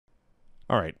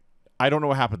All right. I don't know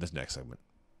what happened this next segment.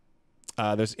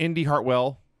 There's Indi,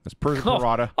 Hartwell. There's Persia,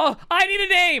 Pirotta. Oh, I need a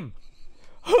name.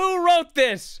 Who wrote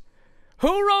this?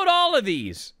 Who wrote all of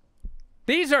these?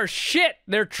 These are shit.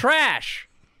 They're trash.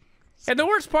 And the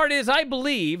worst part is I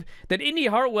believe that Indi,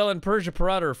 Hartwell, and Persia,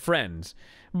 Pirotta are friends.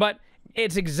 But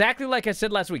it's exactly like I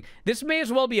said last week. This may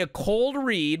as well be a cold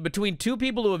read between two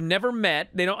people who have never met.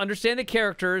 They don't understand the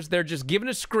characters. They're just given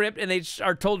a script, and they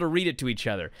are told to read it to each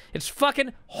other. It's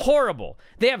fucking horrible.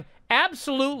 They have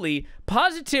absolutely,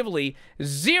 positively,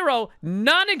 zero,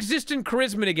 non-existent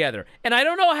charisma together. And I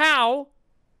don't know how.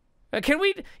 Can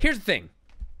we... Here's the thing.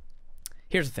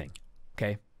 Here's the thing,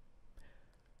 okay?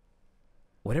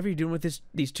 Whatever you're doing with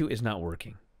these two is not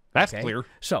working. That's okay? clear.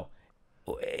 So,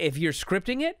 if you're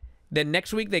scripting it, then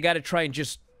next week they got to try and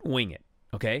just wing it,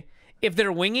 okay? If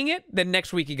they're winging it, then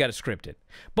next week you got to script it.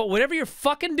 But whatever you're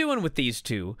fucking doing with these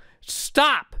two,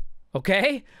 stop,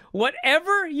 okay?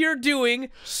 Whatever you're doing,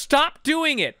 stop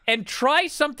doing it and try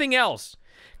something else.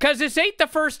 Because this ain't the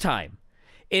first time.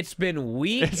 It's been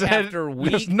week after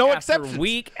week after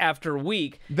week after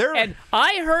week. And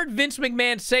I heard Vince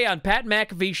McMahon say on Pat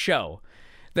McAfee's show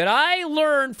that I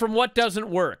learned from what doesn't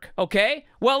work, okay?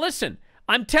 Well, listen,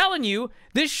 I'm telling you,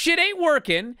 this shit ain't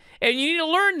working, and you need to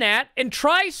learn that and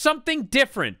try something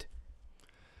different.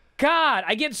 God,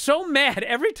 I get so mad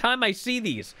every time I see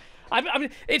these. I mean,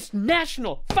 it's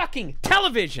national fucking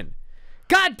television.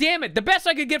 God damn it. The best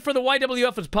I could get for the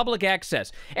YWF was public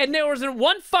access. And there wasn't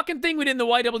one fucking thing we did in the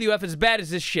YWF as bad as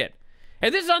this shit.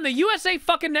 And this is on the USA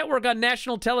fucking network on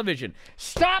national television.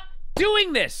 Stop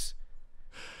doing this.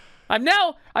 I'm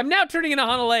now turning into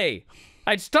Honolulu.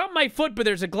 I'd stomp my foot, but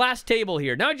there's a glass table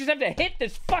here. Now I just have to hit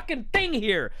this fucking thing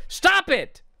here. Stop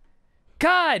it.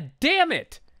 God damn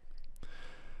it.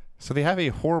 So they have a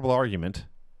horrible argument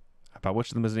about which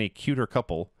of them is a cuter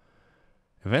couple.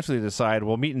 Eventually they decide,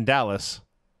 we'll meet in Dallas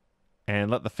and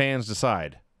let the fans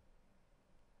decide.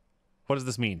 What does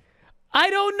this mean? I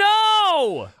don't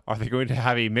know. Are they going to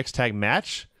have a mixed tag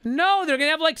match? No, they're going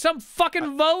to have like some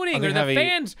fucking voting. Or the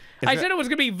fans... I said it was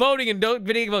going to be voting, and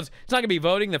Vinny goes, it's not going to be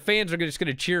voting. The fans are just going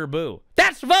to cheer or boo.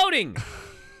 That's voting.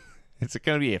 Is it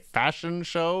going to be a fashion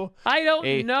show? I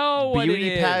don't know what it is.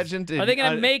 Beauty pageant? Are they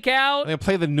going to make out? Are they going to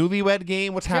play the newlywed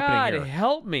game? What's happening here? God,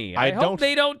 help me. I hope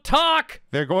they don't talk.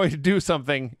 They're going to do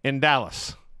something in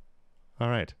Dallas. All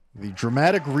right. The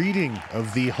dramatic reading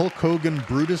of the Hulk Hogan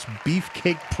Brutus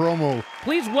Beefcake promo.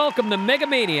 Please welcome the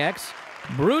Megamaniacs,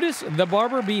 Brutus the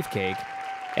Barber Beefcake,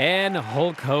 and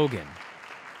Hulk Hogan.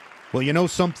 Well, you know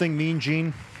something, Mean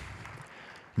Gene?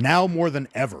 Now more than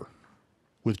ever,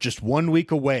 with just 1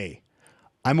 week away,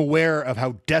 I'm aware of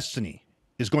how destiny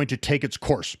is going to take its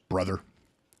course, brother.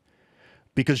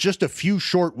 Because just a few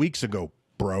short weeks ago,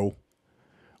 bro,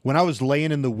 when I was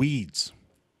laying in the weeds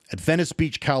at Venice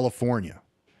Beach, California,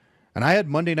 and I had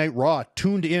Monday Night Raw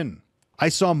tuned in, I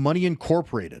saw Money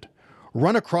Incorporated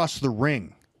run across the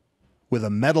ring with a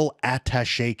metal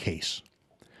attaché case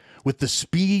with the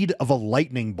speed of a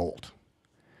lightning bolt.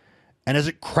 And as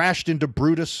it crashed into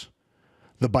Brutus,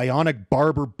 the bionic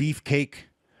barber Beefcake,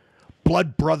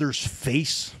 Blood Brother's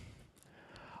face,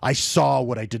 I saw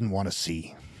what I didn't want to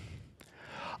see.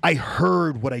 I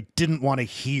heard what I didn't want to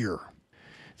hear.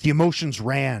 The emotions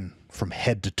ran from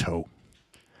head to toe.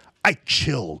 I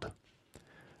chilled.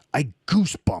 I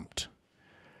goosebumped.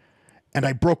 And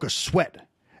I broke a sweat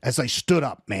as I stood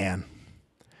up, man.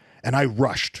 And I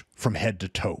rushed from head to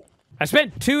toe. I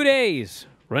spent 2 days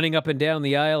running up and down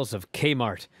the aisles of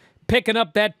Kmart, picking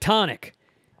up that tonic,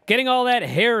 getting all that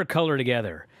hair color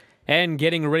together, and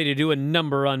getting ready to do a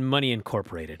number on Money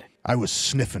Incorporated. I was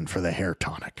sniffing for the hair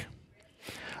tonic.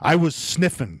 I was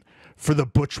sniffing for the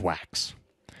bushwhacks.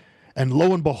 And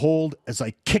lo and behold, as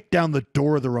I kicked down the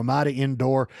door of the Ramada Inn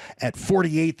door at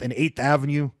 48th and 8th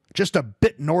Avenue, just a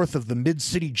bit north of the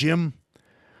Mid-City Gym,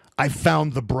 I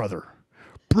found the brother,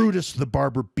 Brutus the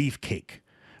Barber Beefcake,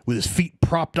 with his feet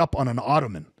propped up on an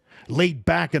ottoman, laid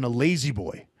back in a lazy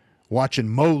boy, watching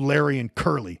Mo, Larry, and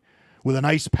Curly with an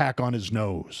ice pack on his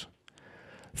nose.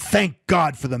 Thank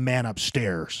God for the man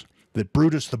upstairs, that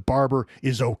Brutus the Barber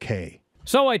is okay.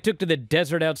 So I took to the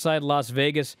desert outside Las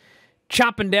Vegas,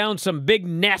 chopping down some big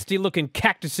nasty-looking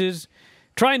cactuses,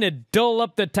 trying to dull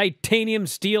up the titanium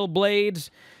steel blades,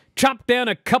 chopped down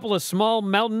a couple of small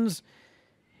mountains,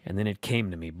 and then it came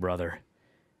to me, brother.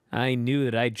 I knew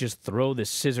that I'd just throw the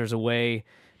scissors away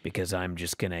because I'm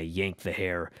just gonna yank the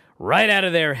hair right out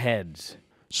of their heads.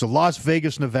 So Las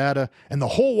Vegas, Nevada, and the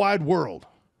whole wide world,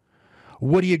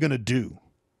 what are you gonna do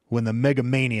when the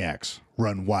Megamaniacs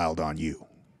run wild on you?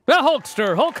 The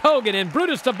Hulkster, Hulk Hogan, and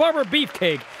Brutus the Barber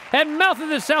Beefcake, and Mouth of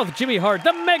the South, Jimmy Hart,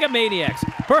 the Mega Maniacs,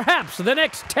 perhaps the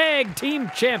next tag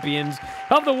team champions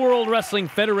of the World Wrestling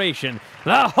Federation.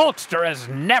 The Hulkster has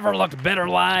never looked better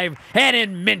live and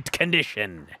in mint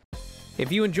condition.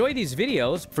 If you enjoy these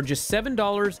videos, for just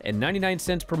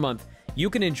 $7.99 per month, you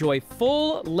can enjoy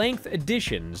full-length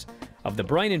editions of The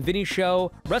Bryan and Vinny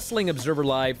Show, Wrestling Observer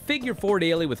Live, Figure 4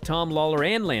 Daily with Tom Lawler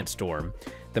and Lance Storm,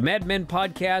 the Mad Men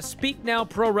Podcast, Speak Now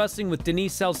Pro Wrestling with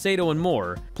Denise Salcedo, and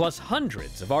more, plus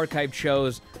hundreds of archived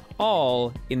shows,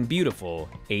 all in beautiful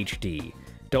HD.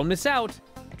 Don't miss out.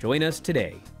 Join us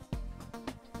today.